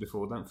mentioned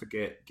before, don't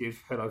forget,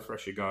 give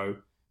HelloFresh a go.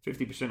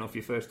 50% off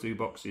your first 2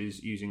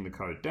 boxes using the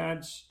code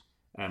DADS.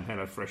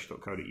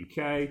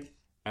 HelloFresh.co.uk.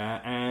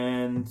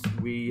 And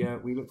we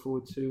look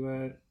forward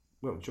to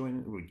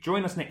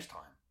join us next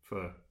time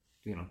for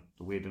the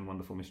weird and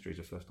wonderful mysteries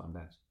of first time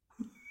dads.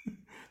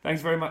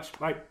 Thanks very much.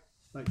 Bye.